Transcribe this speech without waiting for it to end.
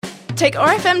Take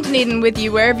RFM Dunedin with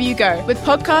you wherever you go, with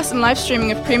podcasts and live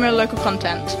streaming of premier local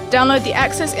content. Download the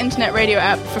Access Internet Radio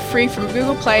app for free from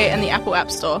Google Play and the Apple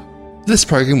App Store. This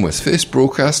program was first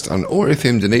broadcast on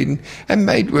RFM Dunedin and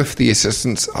made with the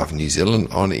assistance of New Zealand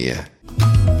On Air.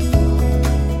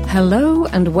 Hello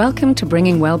and welcome to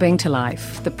Bringing Wellbeing to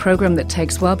Life, the programme that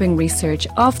takes wellbeing research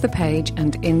off the page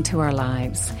and into our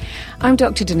lives. I'm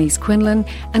Dr. Denise Quinlan,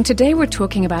 and today we're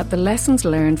talking about the lessons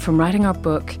learned from writing our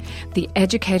book, The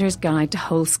Educator's Guide to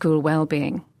Whole School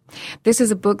Wellbeing. This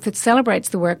is a book that celebrates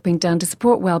the work being done to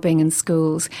support wellbeing in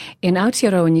schools in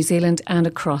Aotearoa, New Zealand and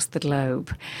across the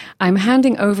globe. I'm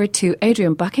handing over to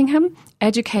Adrian Buckingham,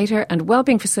 educator and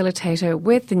wellbeing facilitator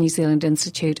with the New Zealand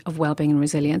Institute of Wellbeing and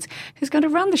Resilience, who's going to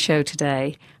run the show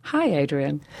today. Hi,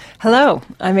 Adrian. Hello,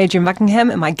 I'm Adrian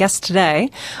Buckingham, and my guests today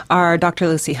are Dr.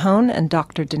 Lucy Hone and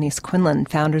Dr. Denise Quinlan,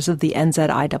 founders of the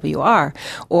NZIWR,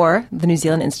 or the New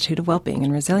Zealand Institute of Wellbeing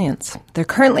and Resilience. They're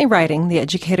currently writing The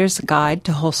Educator's Guide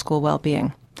to Whole School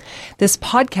Wellbeing. This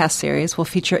podcast series will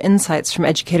feature insights from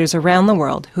educators around the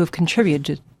world who have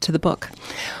contributed to the book.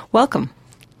 Welcome.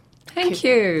 Thank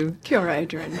you. Kia ora,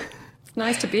 Adrian. It's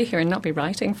nice to be here and not be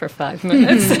writing for 5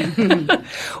 minutes.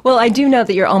 Well, I do know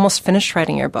that you're almost finished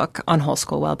writing your book on whole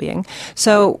school well-being.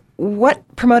 So what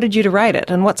promoted you to write it,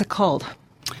 and what's it called?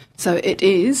 So it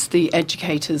is The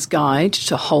Educator's Guide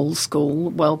to Whole School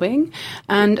Wellbeing.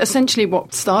 And essentially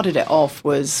what started it off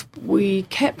was we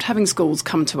kept having schools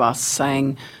come to us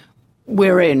saying,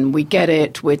 we're in, we get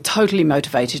it, we're totally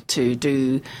motivated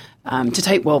to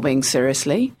take wellbeing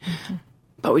seriously. Mm-hmm.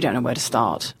 But we don't know where to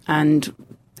start. And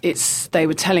they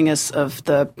were telling us of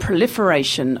the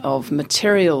proliferation of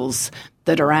materials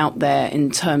that are out there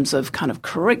in terms of kind of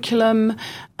curriculum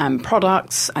and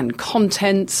products and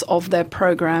contents of their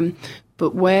program.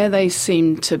 But where they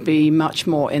seemed to be much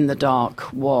more in the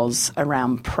dark was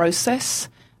around process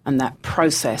and that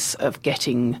process of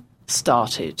getting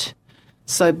started.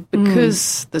 So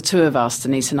because the two of us,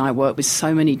 Denise and I, work with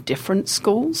so many different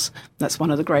schools, that's one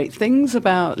of the great things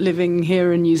about living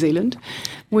here in New Zealand,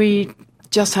 we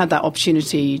just had that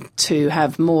opportunity to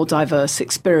have more diverse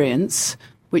experience,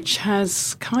 which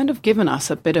has kind of given us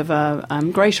a bit of a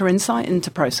greater insight into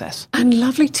process. And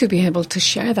lovely to be able to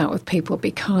share that with people,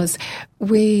 because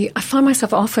I find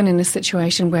myself often in a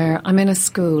situation where I'm in a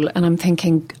school and I'm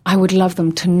thinking, I would love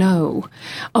them to know,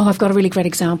 oh, I've got a really great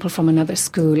example from another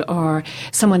school, or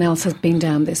someone else has been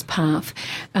down this path.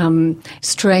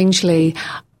 Strangely,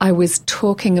 I was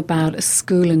talking about a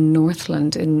school in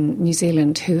Northland in New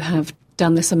Zealand who have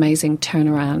done this amazing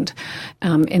turnaround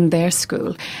in their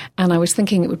school. And I was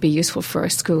thinking it would be useful for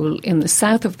a school in the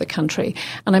south of the country.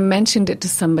 And I mentioned it to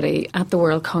somebody at the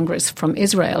World Congress from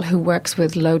Israel who works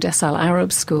with low decile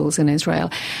Arab schools in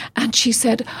Israel. And she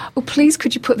said, oh, please,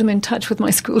 could you put them in touch with my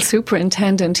school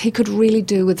superintendent? He could really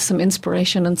do with some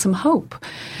inspiration and some hope.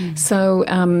 So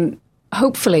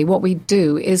hopefully what we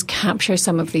do is capture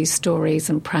some of these stories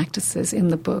and practices in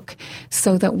the book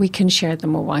so that we can share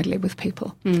them more widely with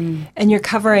people. And you're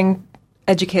covering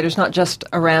educators not just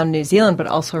around New Zealand, but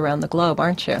also around the globe,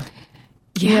 aren't you?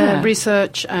 Yeah,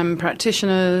 research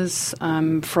practitioners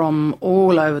from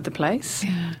all over the place.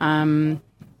 Yeah.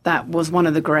 That was one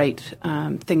of the great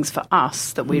things for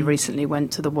us that we recently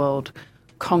went to the World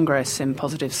Congress in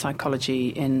Positive Psychology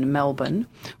in Melbourne,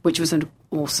 which was an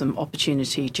awesome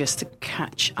opportunity just to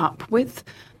catch up with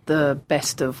the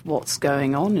best of what's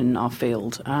going on in our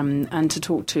field and to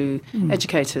talk to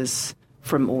educators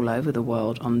from all over the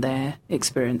world on their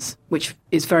experience, which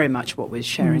is very much what we're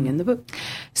sharing in the book.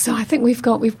 So I think we've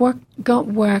got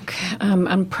work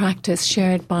and practice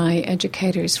shared by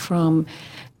educators from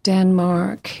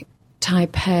Denmark,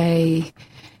 Taipei,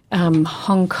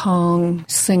 Hong Kong,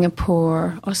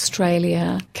 Singapore,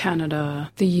 Australia,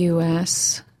 Canada, the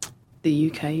US.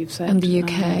 The UK, you've said. And the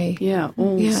UK.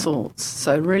 All sorts.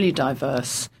 So really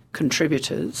diverse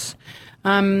contributors.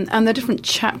 And the different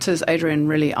chapters, Adrian,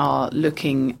 really are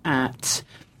looking at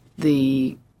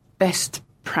the best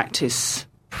practice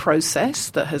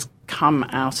process that has come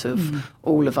out of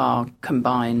all of our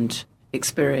combined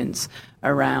experience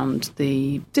around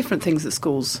the different things that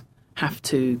schools have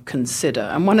to consider.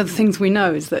 And one of the things we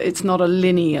know is that it's not a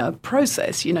linear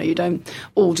process. You know, you don't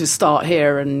all just start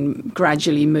here and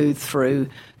gradually move through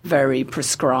very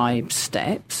prescribed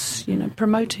steps. You know,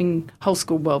 promoting whole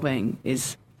school wellbeing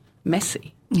is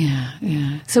messy.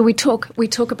 Yeah. So we talk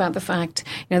about the fact,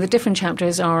 the different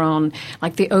chapters are on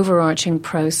like the overarching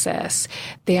process,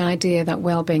 the idea that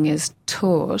wellbeing is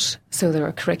taught, so there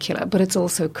are curricula, but it's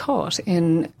also caught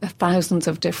in thousands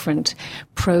of different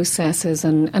processes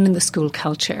and in the school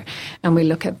culture, and we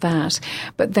look at that.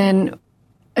 But then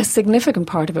a significant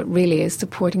part of it really is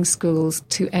supporting schools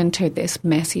to enter this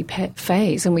messy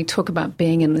phase. And we talk about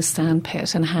being in the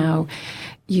sandpit and how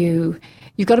you've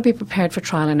got to be prepared for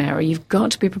trial and error. You've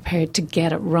got to be prepared to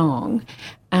get it wrong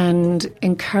and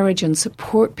encourage and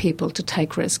support people to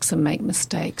take risks and make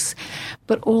mistakes.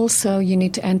 But also you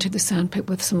need to enter the sandpit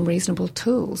with some reasonable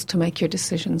tools to make your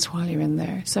decisions while you're in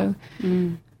there. So,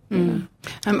 and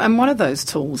one of those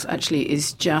tools actually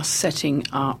is just setting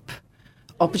up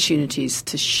opportunities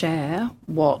to share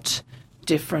what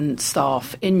different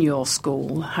staff in your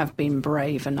school have been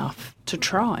brave enough to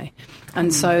try.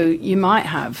 And so you might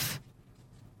have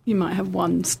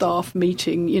one staff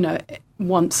meeting,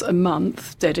 once a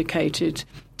month dedicated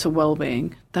to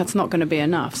wellbeing. That's not going to be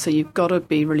enough. So you've got to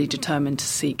be really determined to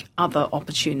seek other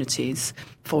opportunities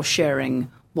for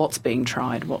sharing what's being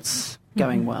tried, what's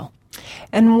going well.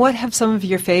 And what have some of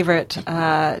your favorite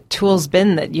tools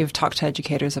been that you've talked to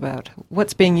educators about?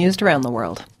 What's being used around the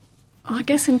world? I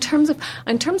guess in terms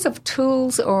of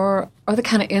tools or the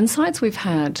kind of insights we've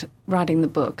had writing the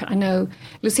book, I know,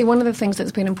 Lucy, one of the things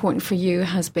that's been important for you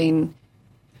has been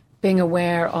being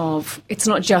aware of it's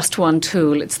not just one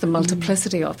tool, it's the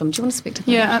multiplicity of them. Do you want to speak to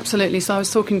that? Yeah, absolutely. So I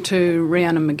was talking to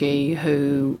Rhiannon McGee,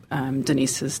 who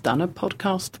Denise has done a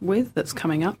podcast with that's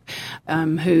coming up,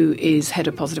 who is Head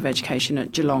of Positive Education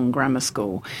at Geelong Grammar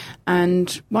School.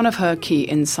 And one of her key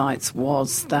insights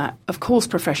was that, of course,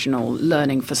 professional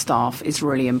learning for staff is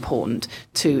really important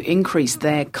to increase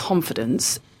their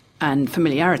confidence and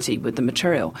familiarity with the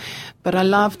material. But I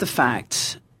love the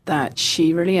fact that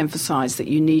she really emphasised that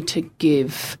you need to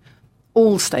give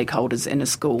all stakeholders in a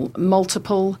school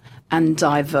multiple and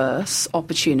diverse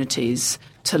opportunities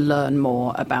to learn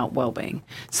more about wellbeing.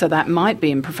 So that might be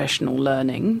in professional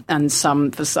learning, and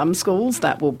for some schools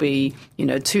that will be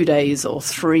 2 days or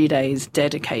 3 days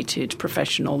dedicated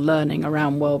professional learning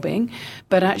around wellbeing.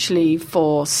 But actually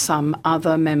for some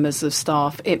other members of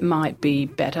staff, it might be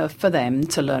better for them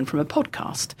to learn from a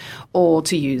podcast or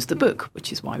to use the book,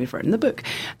 which is why we've written the book.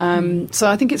 So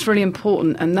I think it's really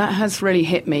important, and that has really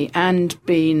hit me and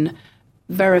been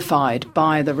verified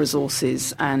by the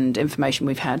resources and information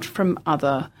we've had from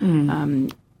other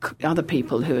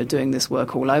people who are doing this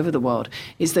work all over the world,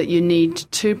 is that you need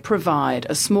to provide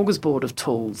a smorgasbord of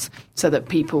tools so that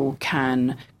people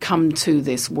can come to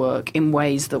this work in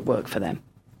ways that work for them.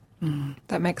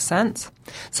 That makes sense.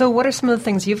 So what are some of the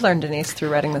things you've learned, Denise, through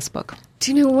writing this book?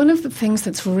 Do you know, one of the things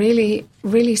that's really,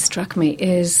 really struck me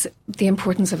is the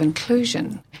importance of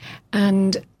inclusion.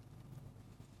 And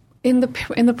in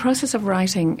the process of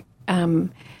writing,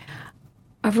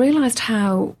 I've realised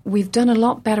how we've done a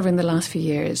lot better in the last few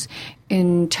years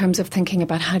in terms of thinking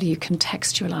about how do you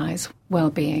contextualise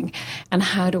well-being and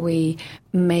how do we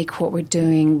make what we're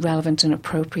doing relevant and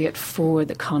appropriate for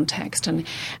the context, and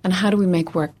how do we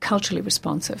make work culturally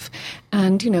responsive.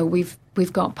 And,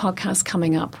 we've got podcasts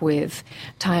coming up with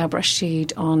Tayyab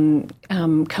Rashid on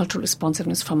cultural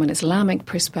responsiveness from an Islamic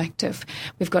perspective.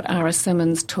 We've got Ara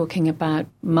Simmons talking about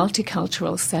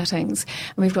multicultural settings,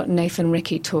 and we've got Nathan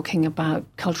Rickey talking about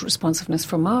cultural responsiveness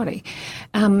for Māori.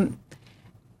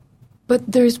 But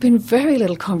there's been very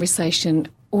little conversation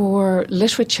or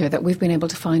literature that we've been able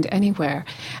to find anywhere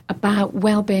about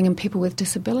well-being and people with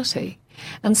disability.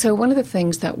 And so one of the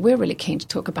things that we're really keen to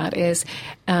talk about is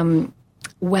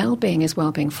well-being is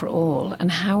well-being for all, and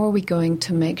how are we going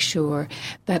to make sure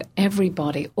that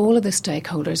everybody, all of the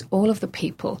stakeholders, all of the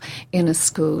people in a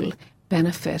school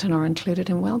benefit and are included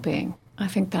in well-being. I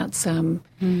think that's a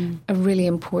really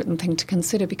important thing to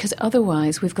consider, because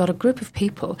otherwise we've got a group of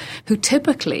people who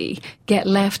typically get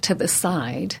left to the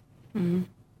side,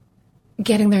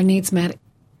 getting their needs met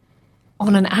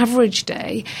on an average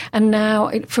day. And now,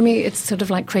 for me, it's sort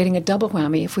of like creating a double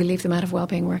whammy if we leave them out of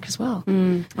wellbeing work as well. I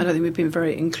don't think we've been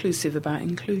very inclusive about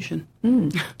inclusion.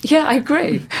 Yeah, I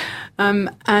agree.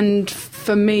 And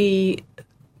for me,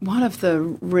 one of the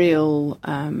real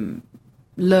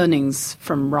learnings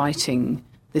from writing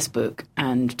this book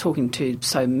and talking to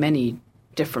so many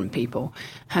different people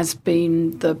has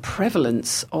been the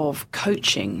prevalence of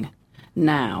coaching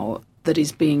now that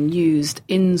is being used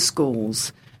in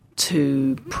schools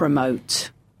to promote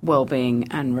well-being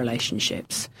and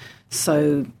relationships.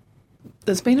 So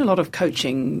there's been a lot of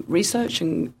coaching research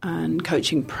and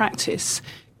coaching practice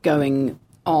going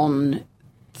on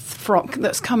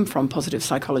that's come from positive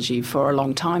psychology for a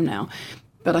long time now.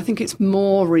 But I think it's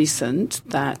more recent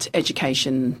that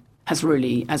education has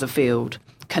really, as a field,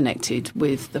 connected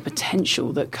with the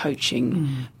potential that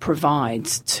coaching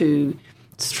provides to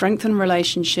strengthen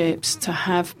relationships, to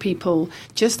have people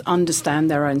just understand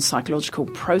their own psychological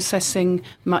processing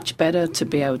much better, to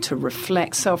be able to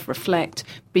reflect, self-reflect,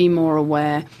 be more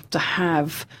aware, to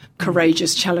have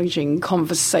courageous, challenging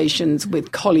conversations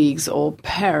with colleagues or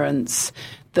parents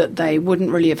that they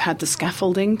wouldn't really have had the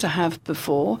scaffolding to have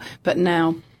before, but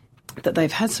now that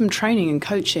they've had some training and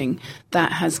coaching,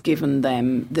 that has given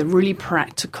them the really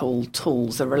practical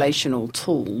tools, the relational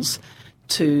tools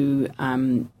to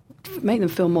make them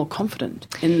feel more confident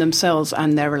in themselves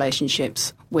and their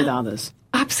relationships with others.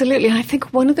 Absolutely. And I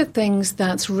think one of the things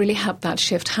that's really helped that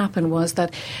shift happen was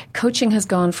that coaching has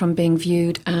gone from being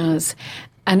viewed as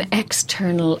an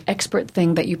external expert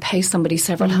thing that you pay somebody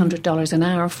several $100s an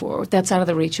hour for, that's out of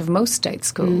the reach of most state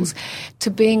schools, to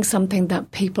being something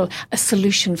that people, a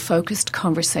solution-focused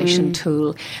conversation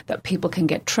tool that people can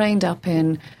get trained up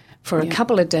in for a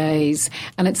couple of days.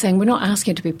 And it's saying, we're not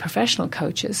asking you to be professional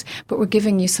coaches, but we're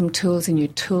giving you some tools in your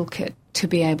toolkit to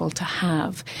be able to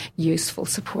have useful,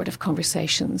 supportive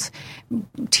conversations,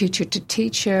 teacher to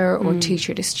teacher or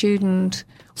teacher to student,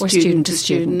 or student to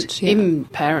student. Even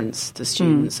parents to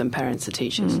students and parents to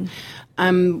teachers.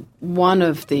 One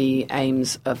of the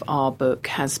aims of our book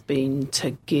has been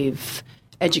to give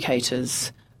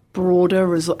educators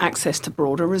broader access to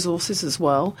broader resources as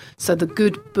well. So the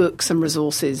good books and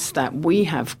resources that we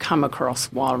have come across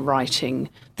while writing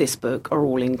this book are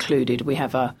all included. We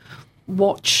have a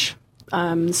watch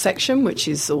section, which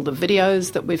is all the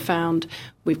videos that we've found.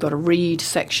 We've got a read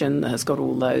section that has got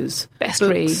all those best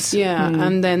books. Reads. Yeah,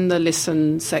 and then the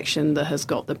listen section that has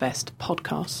got the best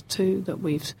podcasts too that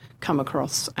we've come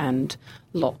across, and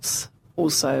lots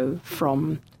also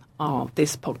from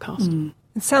this podcast.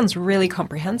 It sounds really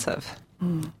comprehensive.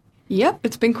 Yep,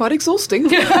 it's been quite exhausting.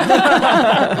 So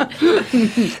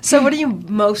what are you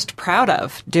most proud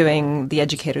of doing the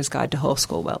Educator's Guide to Whole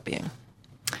School Wellbeing?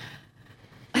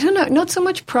 I don't know, not so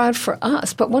much proud for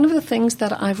us, but one of the things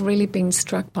that I've really been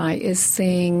struck by is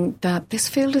seeing that this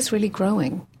field is really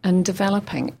growing and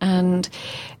developing. And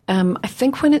I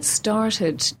think when it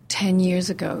started 10 years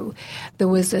ago, there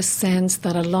was a sense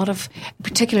that a lot of,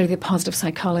 particularly the positive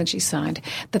psychology side,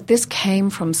 that this came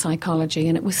from psychology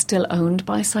and it was still owned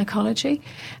by psychology.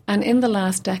 And in the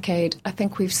last decade, I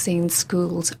think we've seen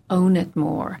schools own it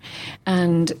more.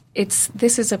 And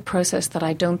this is a process that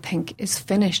I don't think is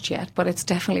finished yet, but it's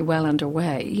definitely well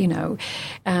underway, you know.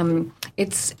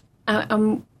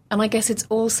 And I guess it's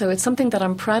something that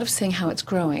I'm proud of seeing how it's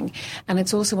growing, and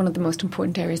it's also one of the most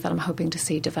important areas that I'm hoping to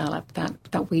see develop.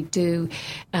 That we do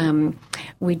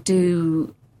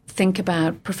think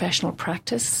about professional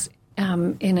practice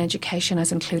in education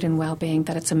as included in wellbeing,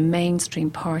 that it's a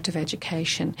mainstream part of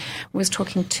education. I was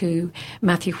talking to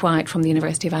Matthew White from the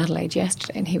University of Adelaide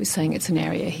yesterday, and he was saying it's an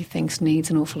area he thinks needs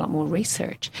an awful lot more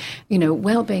research. You know,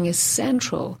 wellbeing is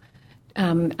central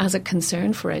as a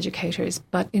concern for educators,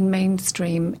 but in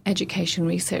mainstream education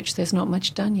research, there's not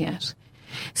much done yet.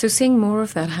 So seeing more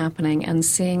of that happening and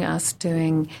seeing us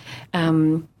doing,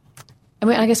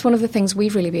 I guess one of the things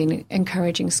we've really been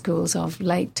encouraging schools of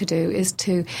late to do is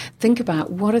to think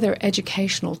about what are their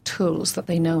educational tools that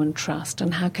they know and trust,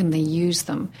 and how can they use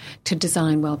them to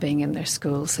design wellbeing in their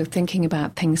schools. So thinking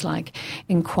about things like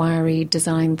inquiry,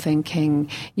 design thinking,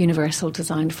 universal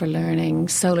design for learning,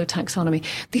 solo taxonomy.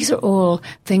 These are all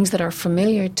things that are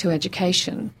familiar to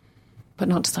education, but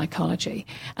not to psychology.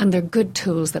 And they're good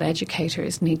tools that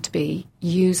educators need to be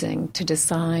using to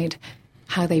decide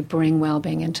how they bring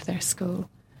wellbeing into their school.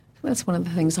 That's one of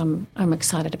the things I'm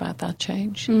excited about, that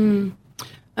change. And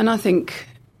I think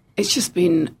it's just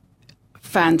been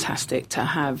fantastic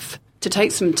to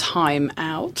take some time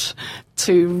out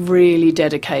to really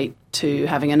dedicate to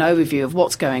having an overview of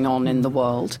what's going on in the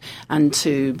world, and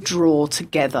to draw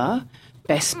together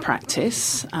best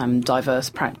practice, diverse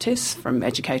practice from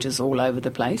educators all over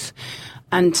the place,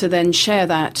 and to then share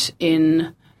that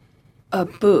in a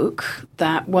book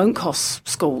that won't cost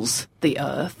schools the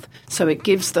earth. So it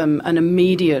gives them an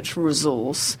immediate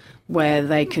resource where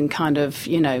they can kind of,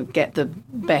 get the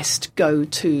best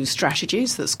go-to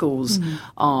strategies that schools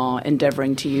are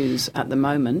endeavouring to use at the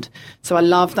moment. So I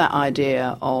love that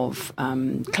idea of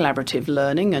collaborative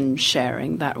learning and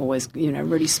sharing. That always,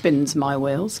 really spins my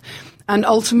wheels. And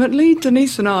ultimately,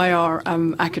 Denise and I are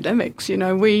academics.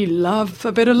 We love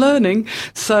a bit of learning.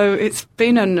 So it's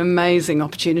been an amazing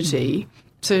opportunity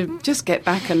to just get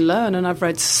back and learn. And I've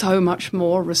read so much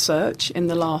more research in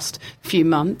the last few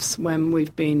months when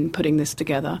we've been putting this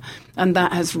together. And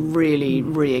that has really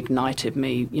reignited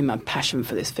my passion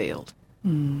for this field.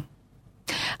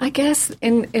 I guess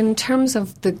in terms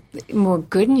of the more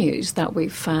good news that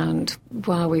we've found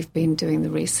while we've been doing the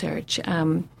research,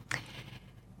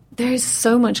 there's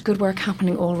so much good work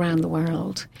happening all around the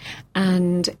world.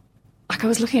 And I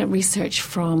was looking at research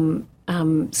from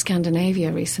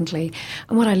Scandinavia recently,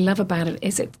 and what I love about it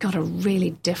is it's got a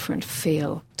really different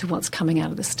feel to what's coming out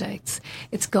of the States.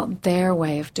 It's got their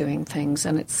way of doing things,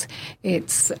 and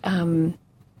it's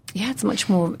much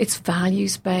more, it's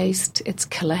values-based, it's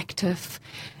collective.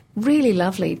 Really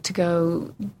lovely to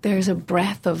go, there's a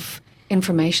breadth of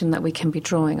information that we can be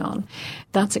drawing on.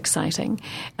 That's exciting.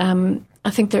 I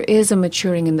think there is a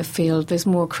maturing in the field. There's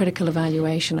more critical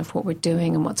evaluation of what we're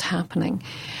doing and what's happening.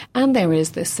 And there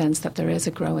is this sense that there is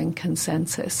a growing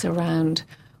consensus around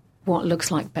what looks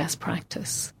like best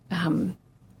practice.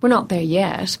 We're not there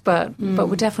yet, but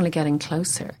we're definitely getting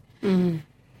closer. Yeah,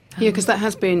 because that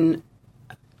has been,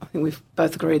 I think we've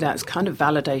both agreed that's kind of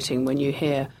validating when you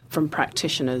hear from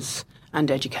practitioners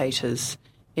and educators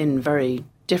in very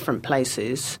different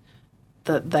places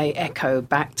that they echo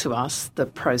back to us the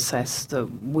process that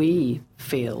we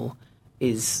feel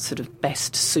is sort of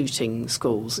best suiting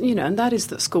schools. And that is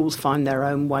that schools find their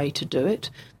own way to do it,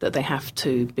 that it has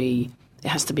to be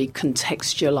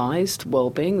contextualised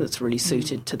wellbeing that's really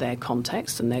suited to their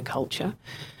context and their culture,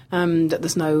 that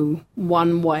there's no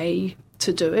one way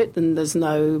to do it, and there's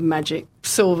no magic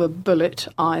silver bullet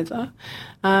either.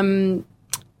 And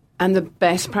the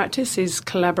best practice is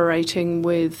collaborating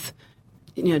with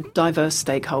diverse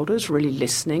stakeholders, really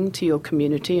listening to your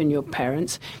community and your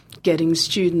parents, getting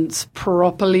students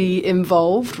properly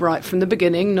involved right from the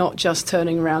beginning, not just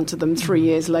turning around to them 3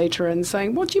 years later and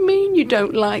saying, what do you mean you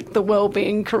don't like the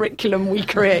wellbeing curriculum we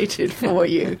created for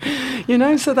you?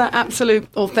 So that absolute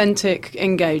authentic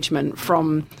engagement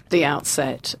from the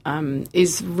outset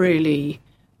is really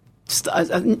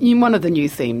one of the new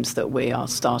themes that we are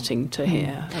starting to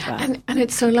hear about. And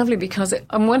it's so lovely because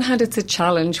on one hand it's a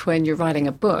challenge when you're writing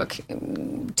a book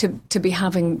to be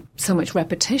having so much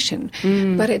repetition,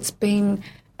 but it's been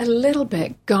a little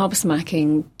bit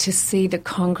gobsmacking to see the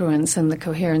congruence and the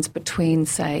coherence between,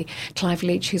 say, Clive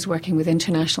Leach, who's working with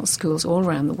international schools all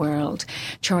around the world,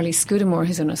 Charlie Scudamore,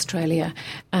 who's in Australia,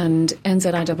 and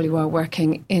NZIWR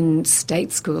working in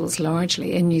state schools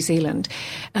largely in New Zealand,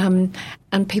 and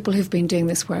people who've been doing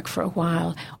this work for a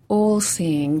while, all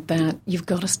seeing that you've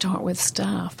got to start with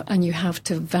staff and you have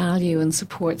to value and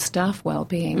support staff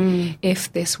well-being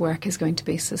if this work is going to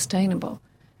be sustainable.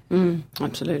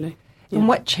 Absolutely. Yeah. And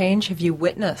what change have you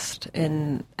witnessed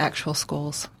in actual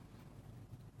schools?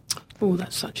 Oh,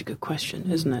 that's such a good question,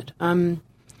 isn't it?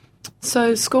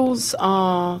 So schools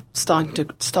are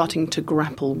starting to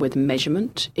grapple with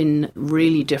measurement in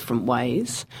really different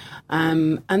ways,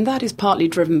 and that is partly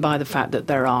driven by the fact that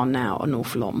there are now an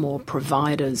awful lot more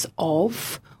providers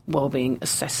of wellbeing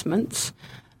assessments.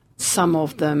 Some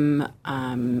of them,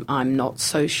 I'm not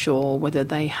so sure whether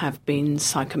they have been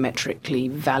psychometrically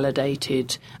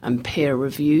validated and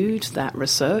peer-reviewed, that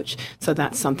research. So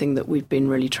that's something that we've been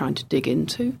really trying to dig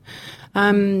into.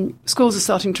 Schools are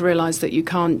starting to realise that you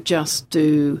can't just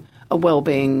do a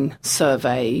wellbeing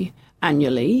survey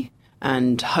annually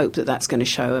and hope that that's going to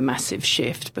show a massive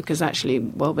shift, because actually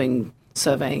wellbeing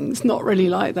surveying is not really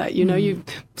like that.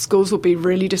 Schools will be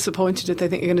really disappointed if they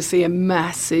think you're going to see a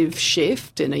massive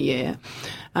shift in a year.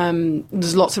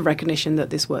 There's lots of recognition that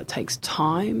this work takes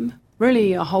time,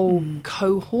 really a whole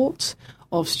cohort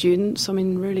of students,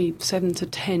 really 7 to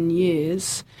 10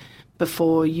 years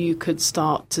before you could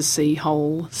start to see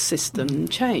whole system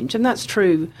change. And that's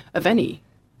true of any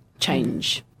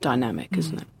change dynamic,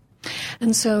 isn't it?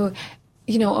 And so,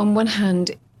 on one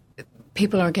hand,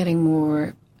 people are getting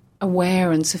more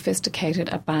aware and sophisticated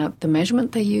about the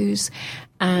measurement they use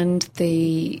and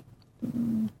the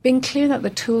being clear that the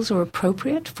tools are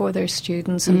appropriate for their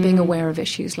students and being aware of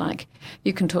issues like,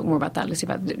 you can talk more about that, Lucy,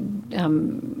 about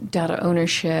data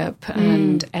ownership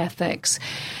and ethics.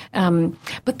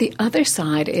 But the other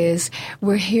side is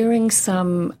we're hearing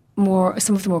some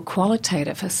of the more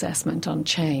qualitative assessment on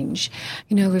change.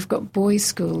 We've got boys'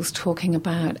 schools talking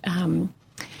about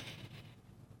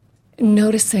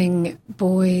noticing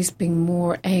boys being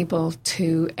more able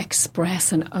to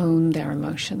express and own their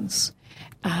emotions.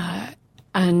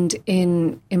 And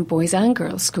in boys and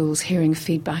girls schools, hearing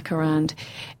feedback around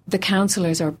the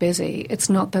counsellors are busy. It's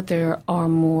not that there are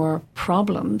more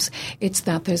problems, it's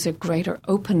that there's a greater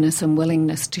openness and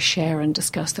willingness to share and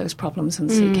discuss those problems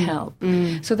and seek help.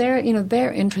 So they're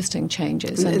interesting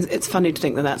changes. It's funny to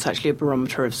think that that's actually a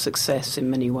barometer of success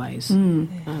in many ways.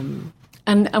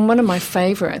 And one of my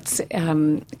favourites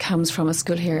comes from a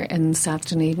school here in South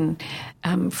Dunedin,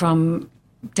 from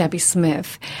Debbie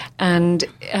Smith, and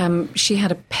she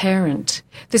had a parent.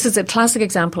 This is a classic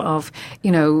example of,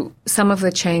 some of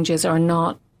the changes are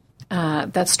not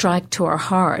that strike to our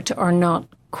heart are not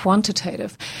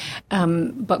quantitative,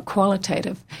 but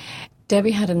qualitative.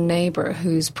 Debbie had a neighbour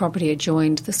whose property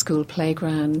adjoined the school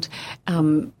playground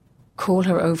call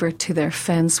her over to their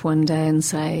fence one day and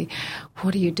say,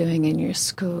 "What are you doing in your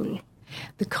school?"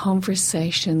 The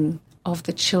conversation of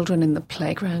the children in the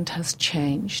playground has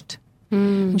changed.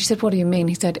 And she said, "What do you mean?"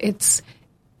 He said,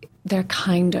 they're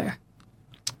kinder.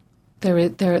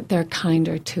 They're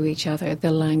kinder to each other.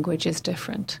 The language is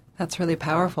different. That's really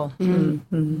powerful.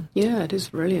 Yeah, it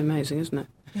is really amazing, isn't it?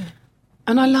 Yeah.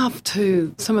 And I love,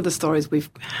 too, some of the stories we've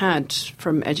had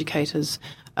from educators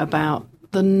about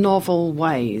the novel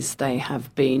ways they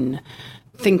have been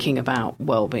thinking about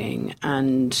well-being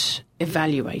and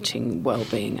evaluating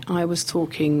well-being. I was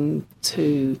talking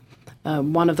to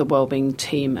one of the well-being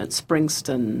team at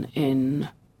Springston in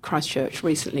Christchurch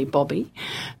recently, Bobby,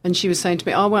 and she was saying to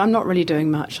me, "Oh, well, I'm not really doing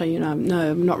much. No,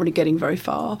 I'm not really getting very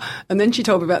far." And then she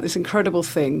told me about this incredible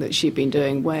thing that she'd been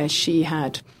doing where she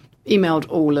had emailed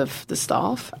all of the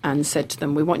staff and said to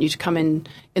them, "We want you to come in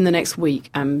the next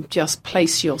week and just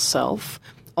place yourself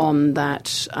on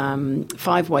that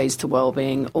 5 Ways to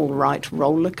Wellbeing All Right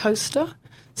roller coaster."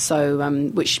 So,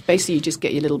 which basically you just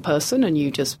get your little person and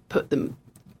you just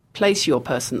place your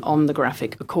person on the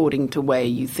graphic according to where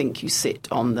you think you sit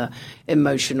on the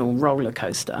emotional roller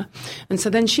coaster. And so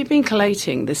then she'd been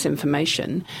collating this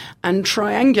information and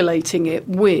triangulating it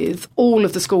with all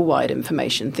of the school-wide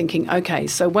information, thinking, okay,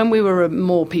 so when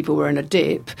more people were in a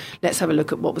dip, let's have a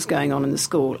look at what was going on in the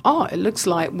school. Oh, it looks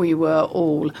like we were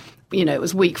all, it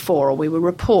was week 4, or we were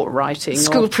report writing.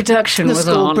 School production was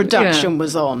on. School production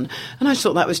was on. And I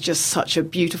thought that was just such a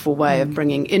beautiful way of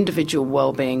bringing individual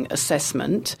wellbeing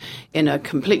assessment in a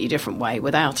completely different way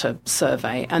without a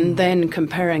survey, and then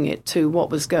comparing it to what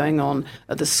was going on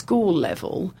at the school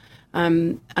level,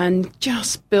 and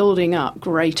just building up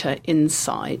greater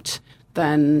insight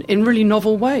than in really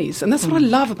novel ways. And that's what I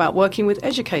love about working with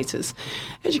educators.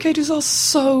 Educators are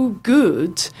so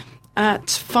good at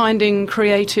finding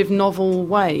creative, novel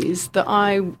ways that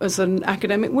I, as an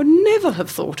academic, would never have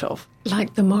thought of.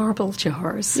 Like the marble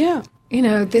jars. Yeah.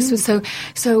 This was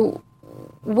so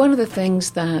one of the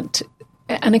things that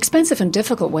an expensive and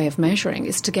difficult way of measuring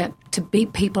is to get to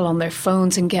beat people on their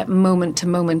phones and get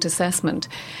moment-to-moment assessment.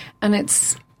 And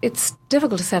it's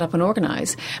difficult to set up and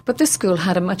organise. But this school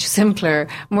had a much simpler,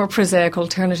 more prosaic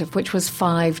alternative, which was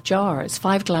 5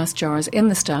 glass jars in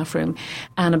the staff room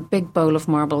and a big bowl of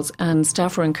marbles. And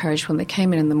staff were encouraged when they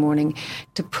came in the morning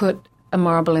to put a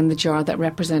marble in the jar that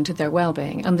represented their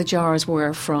well-being. And the jars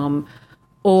were from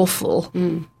awful,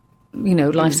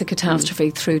 life's a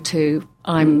catastrophe, through to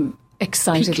I'm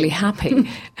excitedly happy.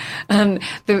 And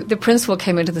the principal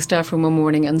came into the staff room one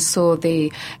morning and saw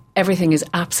the everything is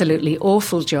absolutely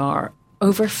awful jar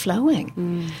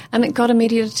overflowing. And it got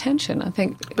immediate attention, I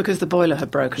think. Because the boiler had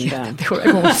broken down.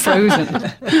 Everyone was frozen.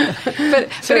 but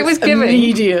it was giving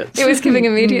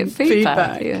immediate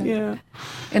feedback. Yeah.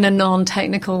 In a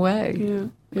non-technical way. Yeah.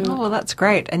 Yeah. Oh, well, that's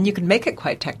great. And you can make it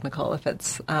quite technical if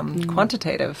it's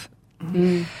quantitative.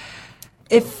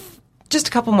 Just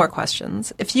a couple more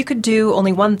questions. If you could do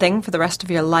only one thing for the rest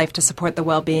of your life to support the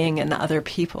well-being of other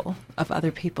people,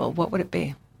 what would it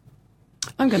be?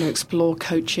 I'm going to explore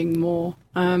coaching more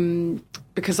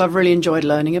because I've really enjoyed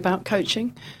learning about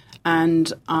coaching,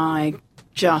 and I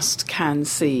just can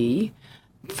see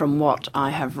from what I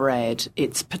have read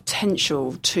its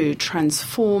potential to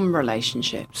transform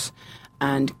relationships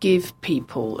and give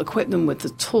people, equip them with the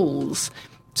tools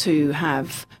to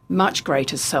have much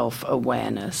greater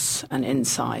self-awareness and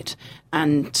insight,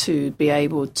 and to be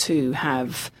able to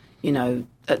have,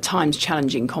 at times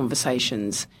challenging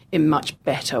conversations in much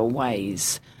better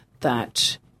ways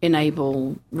that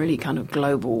enable really kind of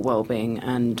global well-being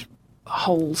and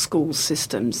whole school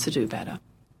systems to do better.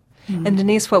 And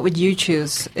Denise, what would you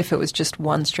choose if it was just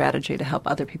one strategy to help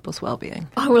other people's well-being?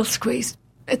 I will squeeze.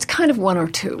 It's kind of one or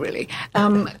two, really.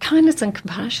 Kindness and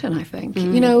compassion, I think.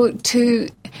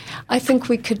 I think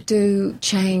we could do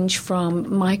change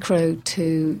from micro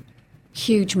to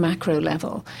huge macro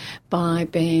level by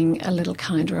being a little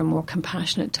kinder and more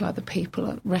compassionate to other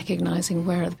people, recognising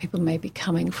where other people may be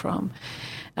coming from.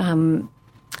 And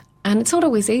it's not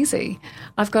always easy.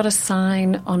 I've got a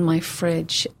sign on my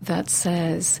fridge that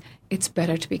says, "It's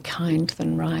better to be kind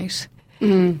than right."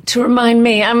 To remind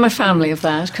me and my family of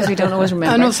that, because we don't always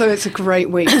remember. And also it's a great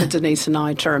week for Denise and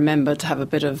I to remember to have a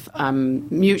bit of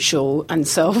mutual and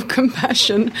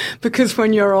self-compassion, because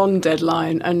when you're on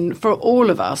deadline, and for all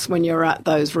of us, when you're at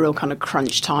those real kind of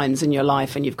crunch times in your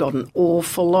life and you've got an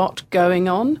awful lot going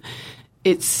on,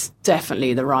 it's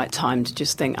definitely the right time to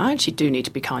just think, I actually do need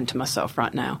to be kind to myself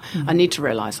right now. I need to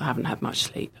realise I haven't had much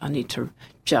sleep. I need to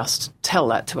just tell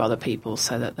that to other people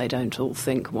so that they don't all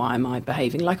think, why am I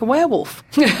behaving like a werewolf?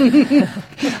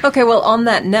 Okay, well, on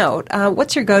that note,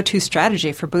 what's your go-to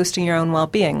strategy for boosting your own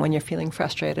well-being when you're feeling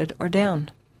frustrated or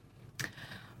down?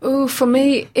 Oh, for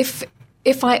me, if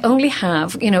I only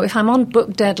have, if I'm on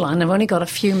book deadline, I've only got a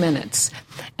few minutes,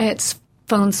 it's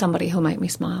phone somebody who'll make me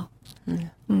smile.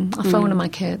 I'll phone my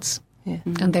kids,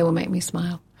 and they will make me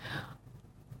smile.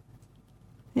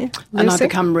 Yeah. And I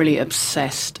become really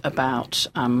obsessed about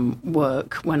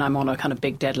work when I'm on a kind of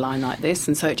big deadline like this,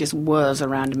 and so it just whirs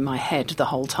around in my head the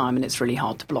whole time, and it's really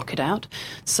hard to block it out.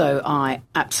 So I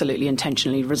absolutely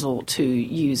intentionally resort to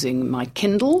using my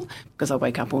Kindle, because I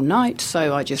wake up all night,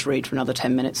 so I just read for another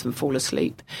 10 minutes and fall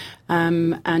asleep.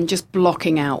 And just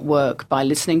blocking out work by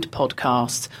listening to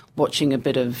podcasts, watching a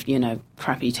bit of,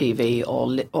 crappy TV,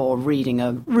 or reading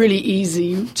a really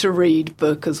easy-to-read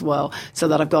book as well, so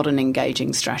that I've got an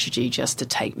engaging strategy just to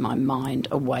take my mind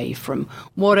away from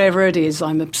whatever it is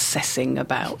I'm obsessing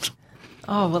about.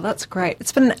 Oh, well, that's great.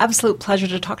 It's been an absolute pleasure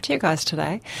to talk to you guys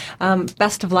today.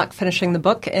 Best of luck finishing the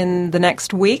book in the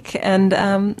next week,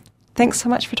 and thanks so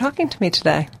much for talking to me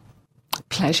today.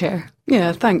 Pleasure.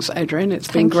 Yeah, thanks, Adrian. It's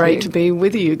been great to be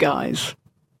with you guys.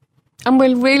 And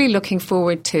we're really looking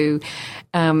forward to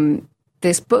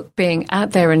this book being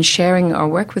out there and sharing our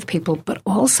work with people, but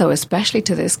also especially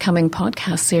to this coming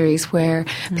podcast series where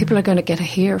people are going to get to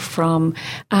hear from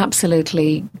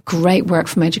absolutely great work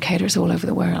from educators all over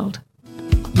the world.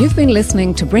 You've been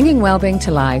listening to Bringing Wellbeing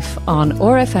to Life on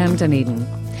ORFM Dunedin.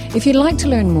 If you'd like to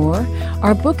learn more,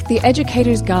 our book, The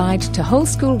Educator's Guide to Whole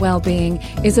School Wellbeing,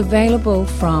 is available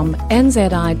from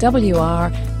nziwr.co.nz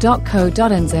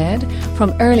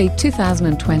from early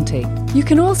 2020. You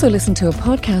can also listen to a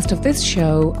podcast of this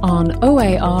show on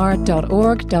oar.org.nz,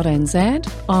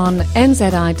 on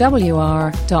nziwr.co.nz,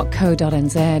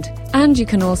 and you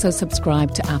can also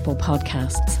subscribe to Apple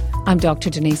Podcasts. I'm Dr.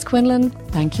 Denise Quinlan.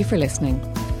 Thank you for listening.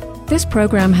 This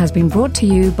program has been brought to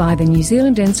you by the New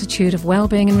Zealand Institute of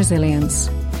Wellbeing and Resilience.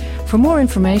 For more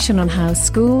information on how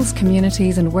schools,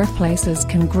 communities and workplaces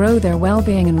can grow their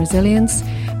wellbeing and resilience,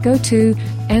 go to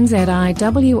nziwr.co.nz.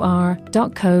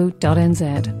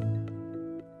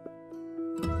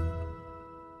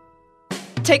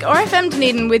 Take ORFM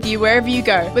Dunedin with you wherever you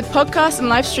go, with podcasts and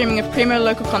live streaming of premier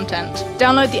local content.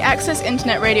 Download the Access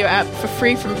Internet Radio app for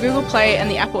free from Google Play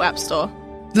and the Apple App Store.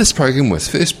 This program was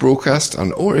first broadcast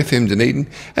on ORFM Dunedin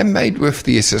and made with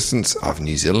the assistance of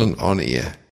New Zealand On Air.